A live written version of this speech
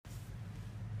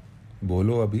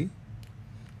बोलो अभी.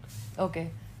 ओके,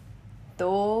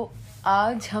 तो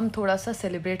आज हम थोड़ा सा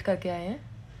सेलिब्रेट करके आए हैं.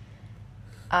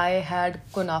 I had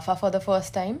कुनाफा for the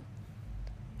first time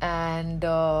and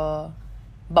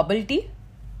bubble tea.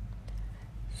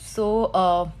 So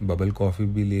bubble coffee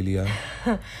भी ले लिया.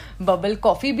 बबल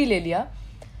कॉफी भी ले लिया.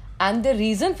 And the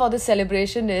reason for this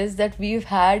celebration is that we've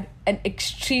had an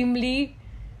extremely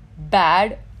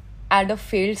bad and a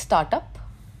failed startup.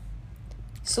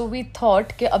 So we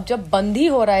thought कि अब जब बंद ही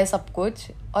हो रहा है सब कुछ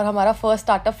और हमारा फर्स्ट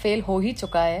स्टार्टअप फेल हो ही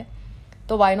चुका है,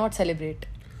 तो why not celebrate?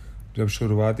 जब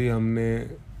शुरुआत ही हमने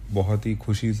बहुत ही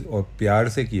खुशी और प्यार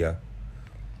से किया,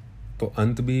 तो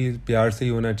अंत भी प्यार से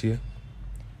ही होना चाहिए.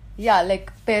 Yeah,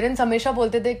 like parents हमेशा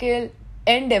बोलते थे कि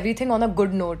end everything on a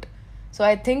good note. So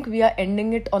I think we are ending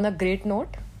it on a great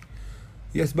note.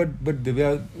 Yes, but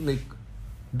Divya, like,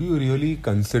 do you really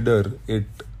consider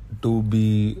it to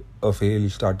be a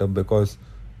failed startup? Because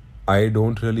I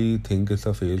don't really think it's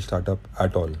a failed startup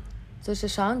at all. So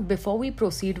Shashank, before we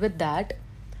proceed with that,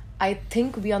 I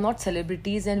think we are not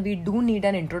celebrities and we do need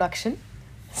an introduction.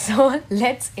 So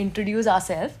let's introduce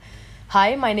ourselves.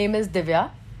 Hi, my name is Divya.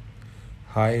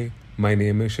 Hi, my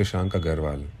name is Shashank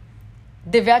Agarwal.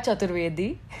 Divya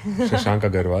Chaturvedi. Shashank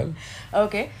Agarwal.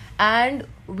 Okay, and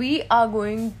we are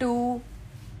going to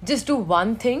just do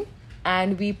one thing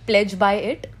and we pledge by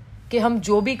it कि हम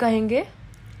जो भी कहेंगे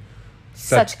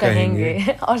सच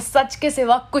कहेंगे और सच के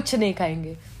सिवा कुछ नहीं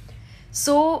कहेंगे.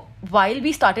 So while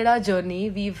we started our journey,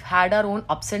 we've had our own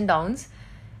ups and downs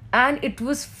and it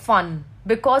was fun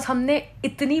because हमने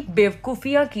इतनी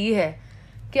बेवकूफ़ियाँ की है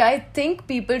कि I think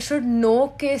people should know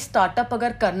कि स्टार्टअप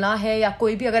अगर करना है या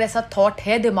कोई भी अगर ऐसा थॉट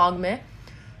है दिमाग में,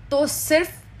 तो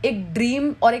सिर्फ एक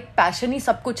ड्रीम और एक पैशन ही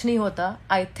सब कुछ नहीं होता.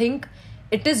 आई think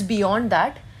it is beyond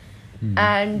that.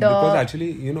 And because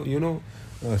actually you know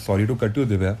sorry to cut you,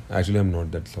 Divya, actually I'm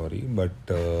not that sorry,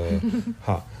 but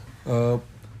हाँ,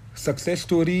 सक्सेस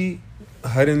स्टोरी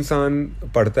हर इंसान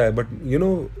पढ़ता है, but you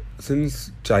know since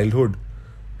childhood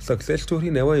success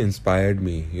story never inspired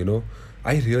me.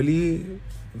 I really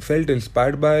felt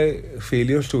inspired by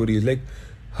failure stories. Like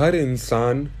हर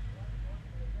इंसान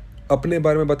अपने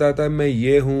बारे में बताता है, मैं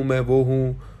ये हूँ, मैं वो हूँ.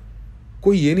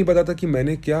 कोई ये नहीं बताता कि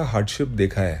मैंने क्या हार्डशिप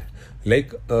देखा है.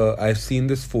 Like I've seen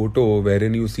this photo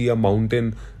wherein you see a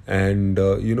mountain and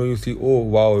you see, oh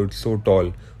wow, it's so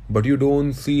tall, but you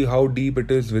don't see how deep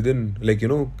it is within. Like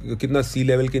कितना sea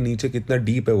level के नीचे कितना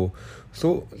deep है वो.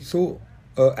 So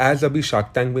as अभी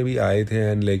Shark Tank में भी आए थे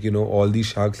and like all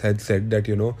these sharks had said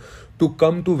that to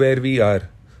come to where we are,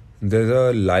 there's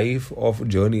a life of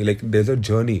journey, like there's a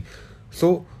journey.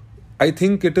 So I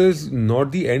think it is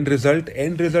not the end result.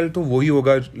 End result तो वही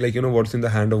होगा, like what's in the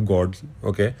hand of God,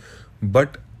 okay,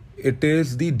 but it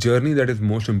is the journey that is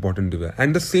most important to us.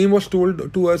 And the same was told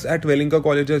to us at Wellinka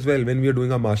College as well when we are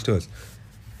doing our masters.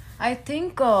 I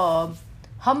think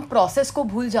हम process को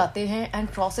भूल जाते हैं and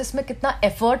process में कितना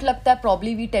effort लगता है.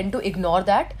 Probably we tend to ignore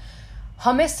that.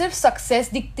 हमें सिर्फ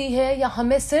सक्सेस दिखती है या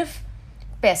हमें सिर्फ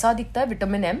पैसा दिखता है,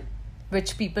 vitamin M,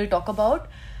 which people talk about.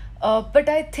 But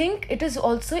I think it is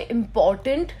also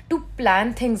important to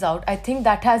plan things out. I think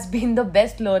that has been the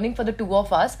best learning for the two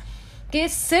of us कि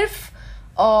सिर्फ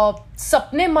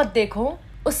सपने मत देखो,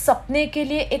 उस सपने के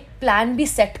लिए एक प्लान भी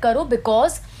सेट करो.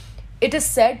 बिकॉज इट इज़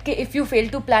सेड कि if you fail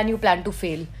to plan you plan to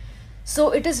fail.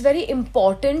 So it is very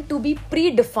important to be pre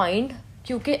defined,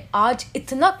 क्योंकि आज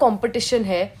इतना कॉम्पिटिशन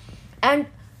है. And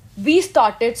we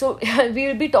started, so we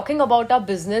will be talking about our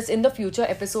business in the future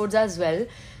episodes as well,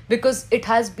 because it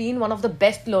has been one of the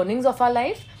best learnings of our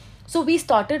life. So we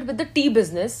started with the tea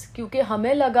business क्योंकि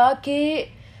हमें लगा कि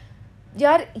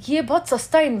यार ये बहुत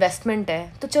सस्ता investment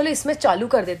है, तो चलो इसमें चालू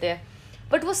कर देते हैं.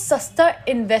 बट वो सस्ता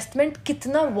इन्वेस्टमेंट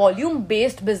कितना वॉल्यूम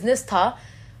बेस्ड बिजनेस था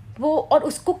वो, और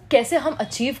उसको कैसे हम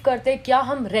अचीव करते, क्या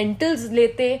हम रेंटल्स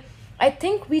लेते. I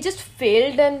think we just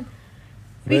failed and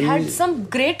we had some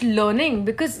great learning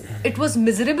because it was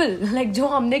miserable, like जो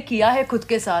हमने किया है खुद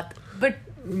के साथ. but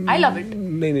I love it.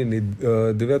 नहीं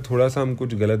दिव्या, थोड़ा सा हम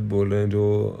कुछ गलत बोल रहे हैं जो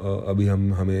अभी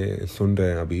हमें सुन रहे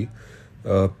हैं अभी.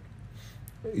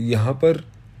 यहाँ पर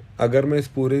अगर मैं इस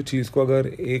पूरे चीज़ को अगर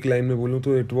एक लाइन में बोलूँ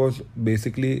तो it was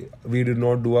basically we did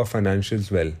not do our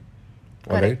financials well.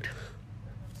 Alright?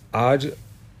 आज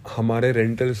हमारे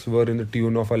rentals were in the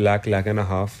tune of $1.5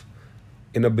 lakh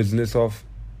in a business of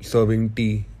serving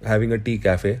tea, having a tea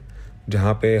cafe,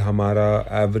 जहाँ पे हमारा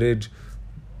average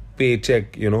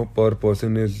paycheck per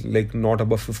person is like not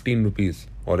above 15 rupees.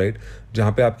 alright,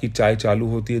 जहाँ पे आपकी चाय चालू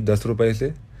होती है 10 रुपए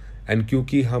से. एंड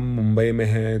क्योंकि हम मुंबई में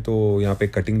हैं तो यहाँ पे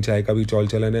कटिंग चाय का भी चौल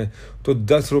चलन है, तो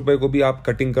 10 रुपए को भी आप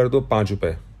कटिंग कर दो 5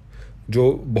 रुपए,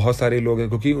 जो बहुत सारे लोग हैं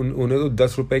क्योंकि उन्हें तो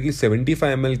 10 रुपए की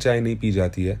 75 ml चाय नहीं पी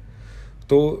जाती है.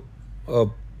 तो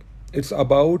it's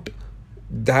about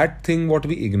that thing what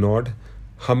we ignored.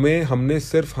 हमने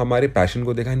सिर्फ हमारे पैशन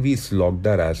को देखा and we स्लॉग्ड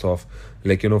our S of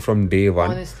like from day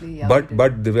one. Honestly, yeah,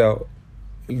 But Divya,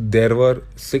 there were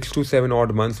 6 to 7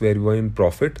 odd months where we were in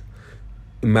profit.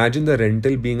 Imagine the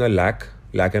rental being a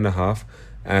lakh and a half,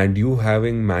 and you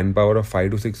having manpower of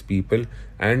 5 to 6 people.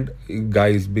 And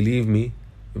guys, believe me,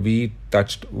 we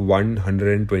touched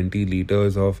 120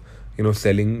 liters of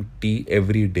selling tea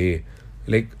every day.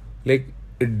 Like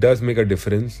it does make a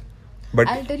difference.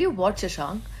 But I'll tell you what,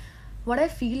 Shashank. What I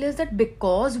feel is that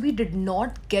because we did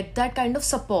not get that kind of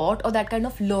support or that kind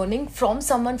of learning from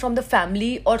someone from the family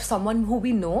or someone who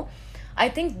we know, I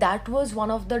think that was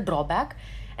one of the drawback.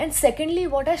 And secondly,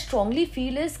 what I strongly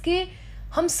feel is कि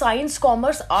हम science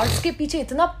commerce arts के पीछे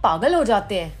इतना पागल हो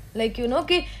जाते हैं like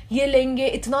कि ये लेंगे,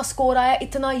 इतना स्कोर आया,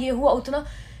 इतना ये हुआ, उतना,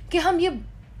 कि हम ये,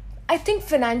 I think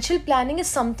financial planning is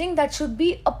something that should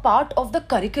be a part of the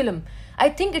curriculum. I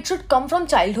think it should come from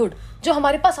childhood, जो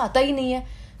हमारे पास आता ही नहीं है.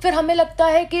 फिर हमें लगता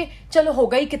है कि चलो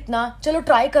होगा ही कितना, चलो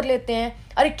ट्राई कर लेते हैं,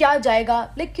 अरे क्या जाएगा,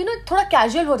 लाइक थोड़ा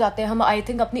कैजुअल हो जाते हैं हम आई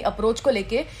थिंक अपनी अप्रोच को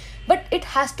लेके. But it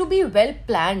has to be well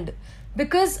planned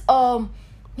because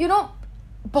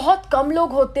बहुत कम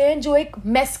लोग होते हैं जो एक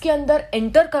मेस के अंदर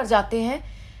एंटर कर जाते हैं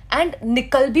एंड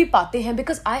निकल भी पाते हैं.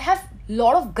 Because I have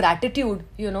lot of gratitude,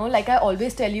 like I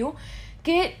always tell you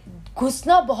कि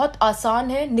घुसना बहुत आसान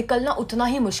है, निकलना उतना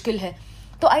ही मुश्किल है.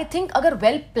 तो आई थिंक अगर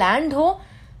वेल प्लान्ड हो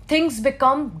थिंग्स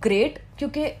बिकम ग्रेट.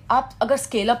 क्योंकि आप अगर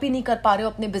स्केल अप ही नहीं कर पा रहे हो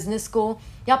अपने बिजनेस को,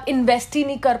 या आप इन्वेस्ट ही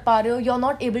नहीं कर पा रहे हो, you are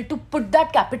not able to put that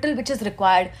capital which is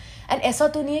required. And ऐसा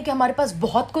तो नहीं है कि हमारे पास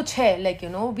बहुत कुछ है, like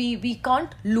we can't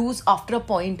loose after a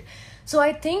point. So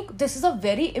I think this is a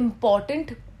very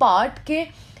important part कि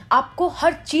आपको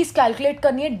हर चीज कैलकुलेट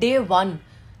करनी है day one,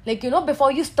 like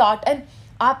before you start. And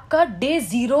आपका day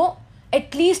zero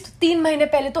एटलीस्ट 3 महीने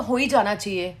पहले तो हो ही जाना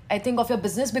चाहिए I think of your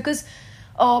business. Because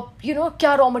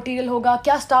क्या रॉ मटेरियल होगा,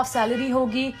 क्या स्टाफ सैलरी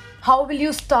होगी, how will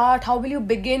you start, how will you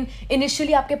begin,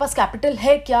 initially आपके पास कैपिटल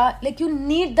है क्या, like you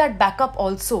need that backup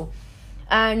also.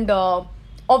 And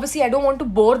obviously I don't want to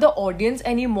bore the audience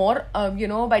anymore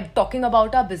by talking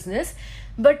about our business,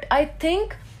 but I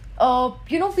think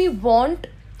we want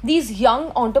these young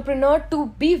entrepreneurs to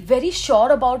be very sure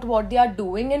about what they are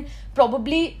doing. And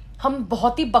probably हम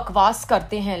बहुत ही बकवास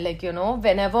करते हैं like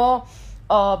whenever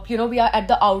we are at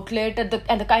the outlet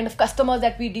and the kind of customers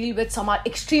that we deal with, some are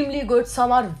extremely good,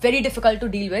 some are very difficult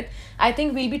to deal with. I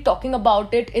think we'll be talking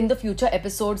about it in the future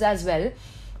episodes as well.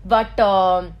 But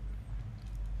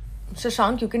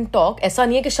Shashank, you can talk. ऐसा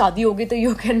नहीं है कि शादी होगी तो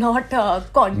you can not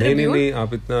contribute. नहीं,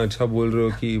 आप इतना अच्छा बोल रहे हो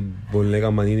कि बोलने का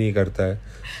मन ही नहीं करता है.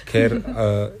 खैर,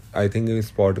 आई थिंक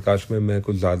इस पॉडकास्ट में मैं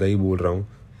कुछ ज़्यादा ही बोल रहा हूँ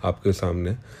आपके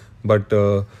सामने. बट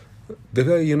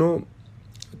देखो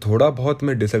थोड़ा बहुत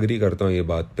मैं डिसएग्री करता हूँ ये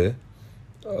बात पे.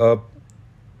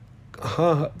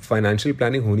 हाँ, फाइनेंशियल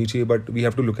प्लानिंग होनी चाहिए, but we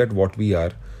have to look at what we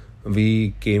are.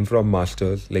 We came from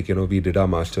masters, like we did our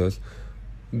masters.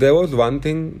 There was one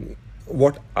thing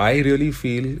what I really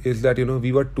feel is that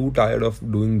we were too tired of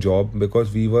doing job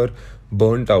because we were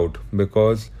burnt out,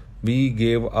 because we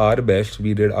gave our best,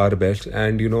 we did our best.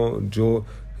 And जो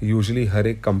usually हर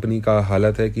एक company का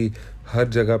हालत है कि हर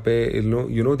जगह पे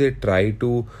they try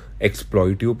to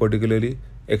exploit you. Particularly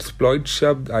exploit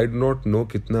शब्द I do not know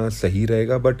कितना सही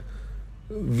रहेगा, but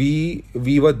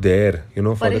we were there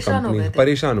for the company.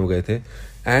 परेशान हो गए थे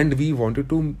and we wanted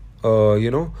to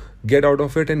get out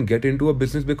of it and get into a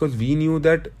business because we knew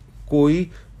that कोई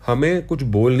हमें कुछ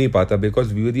बोल नहीं पाता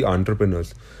because we were the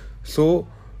entrepreneurs. So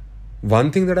one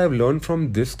thing that I've learned from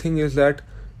this thing is that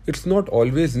it's not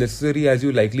always necessary, as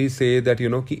you likely say, that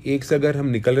कि एक से अगर हम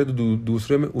निकल रहे तो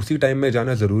दूसरे में उसी टाइम में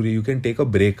जाना जरूरी. You can take a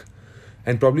break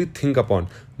and probably think upon.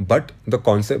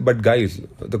 But guys,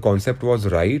 the concept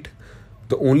was right.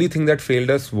 The only thing that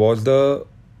failed us was the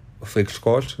fixed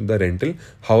cost, the rental.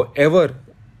 However,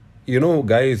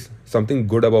 guys, something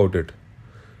good about it.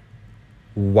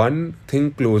 One thing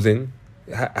closing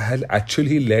has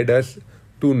actually led us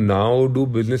to now do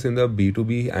business in the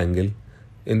B2B angle,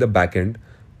 in the back end.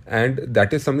 And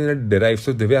that is something that derives.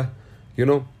 So Divya,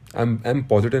 I'm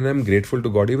positive and I'm grateful to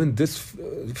God. Even this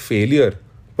failure,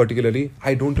 particularly,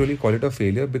 I don't really call it a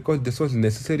failure because this was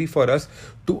necessary for us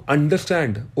to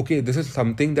understand, okay, this is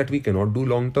something that we cannot do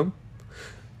long term.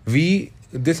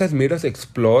 This has made us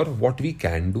explore what we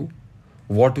can do,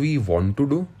 what we want to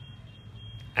do.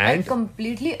 And I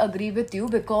completely agree with you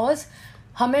because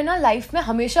हमें ना life में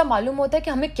हमेशा मालूम होता है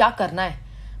कि हमें क्या करना है.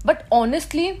 बट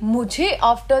ऑनेस्टली मुझे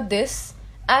after this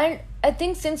and I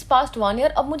think since past 1 year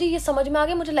अब मुझे ये समझ में आ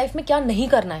गया मुझे लाइफ में क्या नहीं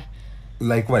करना है.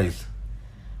 Likewise.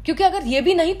 क्योंकि अगर ये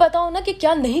भी नहीं पता हो ना कि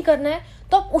क्या नहीं करना है,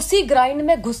 तो आप उसी ग्राइंड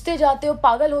में घुसते जाते हो,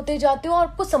 पागल होते जाते हो और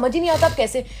आपको समझ ही नहीं आता आप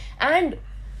कैसे. एंड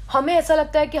हमें ऐसा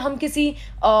लगता है कि हम किसी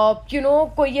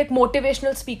कोई एक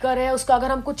मोटिवेशनल स्पीकर है, उसका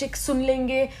अगर हम कुछ एक सुन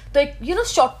लेंगे तो एक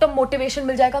शॉर्ट टर्म मोटिवेशन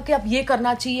मिल जाएगा कि आप ये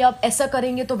करना चाहिए, आप ऐसा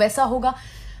करेंगे तो वैसा होगा.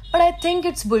 But I think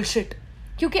it's bullshit.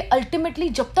 क्योंकि अल्टीमेटली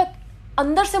जब तक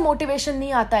अंदर से मोटिवेशन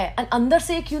नहीं आता है एंड अंदर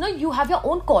से एक you have your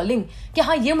own calling कि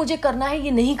हाँ ये मुझे करना है,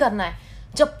 ये नहीं करना है,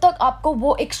 जब तक आपको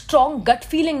वो एक स्ट्रॉन्ग गट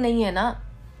फीलिंग नहीं है ना,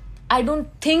 आई डोंट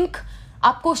थिंक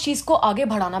आपको उस चीज को आगे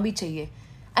बढ़ाना भी चाहिए.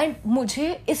 एंड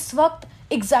मुझे इस वक्त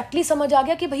एग्जैक्टली समझ आ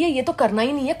गया कि भैया ये तो करना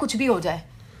ही नहीं है, कुछ भी हो जाए.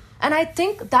 And I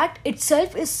think that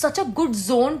itself is such a good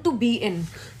zone to be in.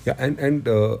 Yeah, and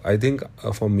I think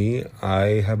for me, I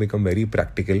have become very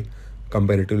practical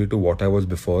comparatively to what I was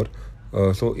before.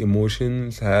 So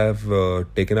emotions have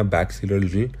taken a backseat a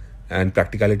little, and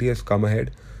practicality has come ahead.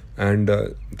 And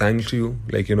thanks to you,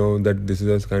 that this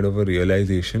is a kind of a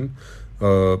realization.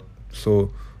 So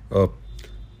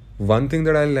one thing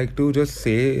that I like to just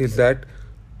say is that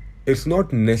it's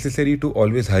not necessary to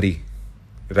always hurry.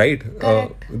 Right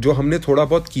जो हमने थोड़ा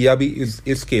बहुत किया भी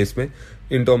इस case में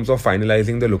in terms of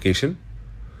finalising the location.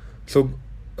 So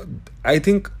I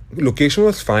think location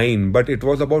was fine but it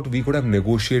was about we could have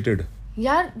negotiated.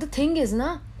 यार the thing is ना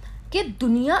कि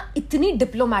दुनिया इतनी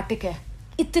डिप्लोमेटिक है,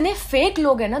 इतने फेक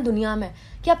लोग हैं ना दुनिया में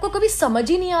कि आपको कभी समझ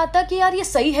ही नहीं आता कि यार ये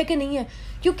सही है कि नहीं है.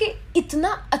 क्योंकि इतना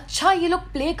अच्छा ये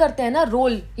लोग प्ले करते हैं ना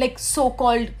role, like so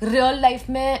called real life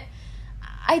में.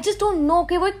 आई जस्ट डोंट नो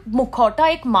कि वो एक मुखौटा,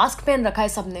 एक मास्क पहन रखा है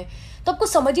सबने, तो आपको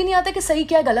समझ ही नहीं आता कि सही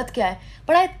क्या है गलत क्या है.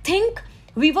 But I think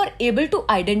we were able to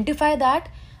identify that.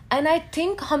 And I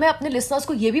think हमें अपने लिसनर्स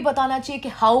को ये भी बताना चाहिए कि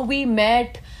how we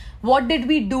met, what did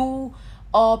we do,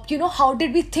 how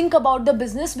did we think about the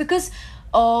business. Because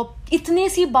इतनी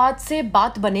सी बात से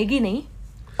बात बनेगी नहीं,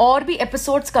 और भी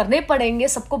एपिसोड्स करने पड़ेंगे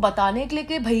सबको बताने के लिए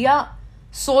कि भैया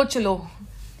सोच लो.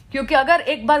 क्योंकि अगर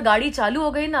एक बार गाड़ी चालू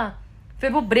हो गई ना,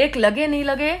 फिर वो ब्रेक लगे नहीं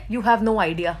लगे, you have no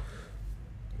idea.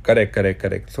 Correct.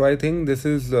 So I think this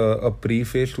is a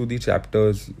preface to the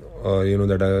chapters,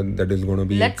 that is going to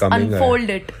be coming. Let's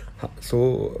unfold it. So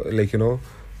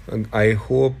I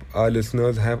hope our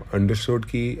listeners have understood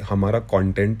कि हमारा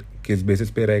content किस basis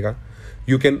पे रहेगा.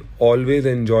 You can always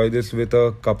enjoy this with a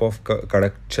cup of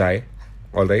कड़क चाय,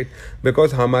 all right?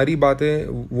 Because हमारी बातें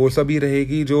वो सभी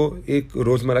रहेगी जो एक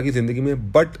रोजमर्रा की जिंदगी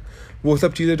में, बट वो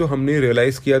सब चीज़ें जो हमने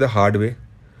रियलाइज किया the hard way.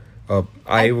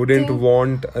 I wouldn't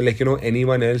want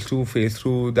anyone else to face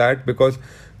through that, because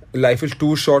life is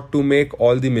too short to make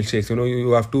all the mistakes.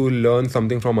 You have to learn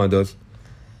something from others.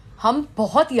 हम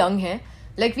बहुत young हैं,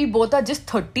 like we both are just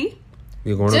 30.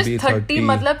 We're gonna be 30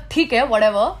 मतलब ठीक है,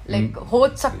 whatever, like हो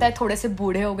सकता है थोड़े से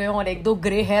बूढ़े हो गए और एक दो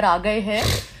ग्रे हेयर आ गए हैं.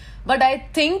 But I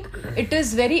think it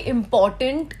is very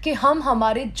important कि हम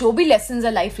हमारे जो भी लेसन्स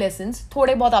है, लाइफ लेसन्स,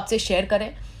 थोड़े बहुत आपसे शेयर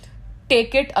करें.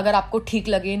 टेक इट, अगर आपको ठीक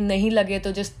लगे, नहीं लगे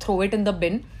तो just throw it in the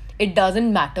bin, it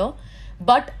doesn't matter.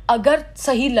 But अगर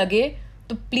सही लगे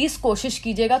तो प्लीज़ कोशिश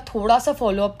कीजिएगा थोड़ा सा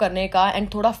फॉलो अप करने का एंड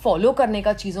थोड़ा फॉलो करने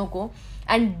का चीज़ों को.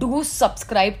 And do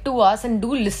subscribe to us and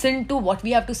do listen to what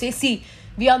we have to say. See,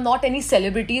 we are not any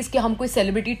celebrities कि हम कोई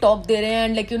सेलिब्रिटी टॉक दे रहे हैं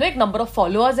एंड एक नंबर ऑफ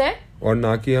फॉलोअर्स हैं, और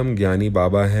ना कि हम ज्ञानी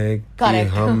बाबा हैं कि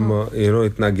हम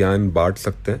इतना ज्ञान बांट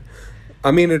सकते हैं.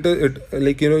 आई मीन इट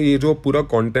ये जो पूरा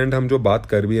कंटेंट हम जो बात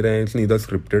कर भी रहे हैं, it's neither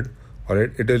scripted,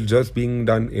 alright, it is just being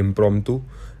done impromptu.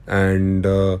 And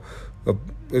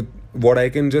what I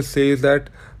can just say is that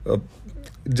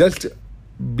just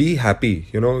be happy,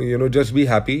 just be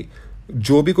happy.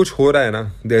 जो भी कुछ हो रहा है ना,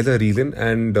 there is a reason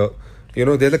and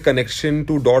there's a connection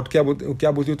to dot. क्या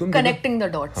बोलती हो तुम? Connecting the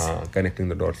dots. हाँ,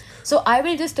 connecting the dots. So I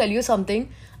will just tell you something.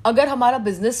 अगर हमारा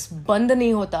बिजनेस बंद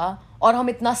नहीं होता और हम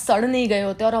इतना सड़ नहीं गए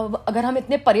होते और अगर हम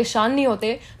इतने परेशान नहीं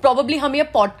होते, probably हम ये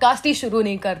पॉडकास्ट ही शुरू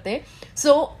नहीं करते.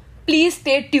 So please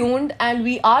stay tuned and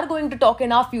we are going to talk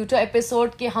in our future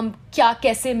episode कि हम क्या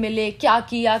कैसे मिले, क्या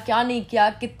किया, क्या नहीं किया,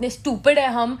 कितने stupid है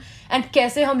हम, and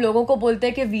कैसे हम लोगों को बोलते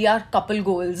हैं कि we are couple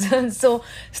goals. So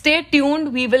stay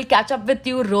tuned. We will catch up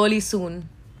with you really soon.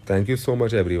 Thank you so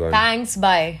much, everyone. Thanks.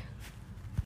 Bye.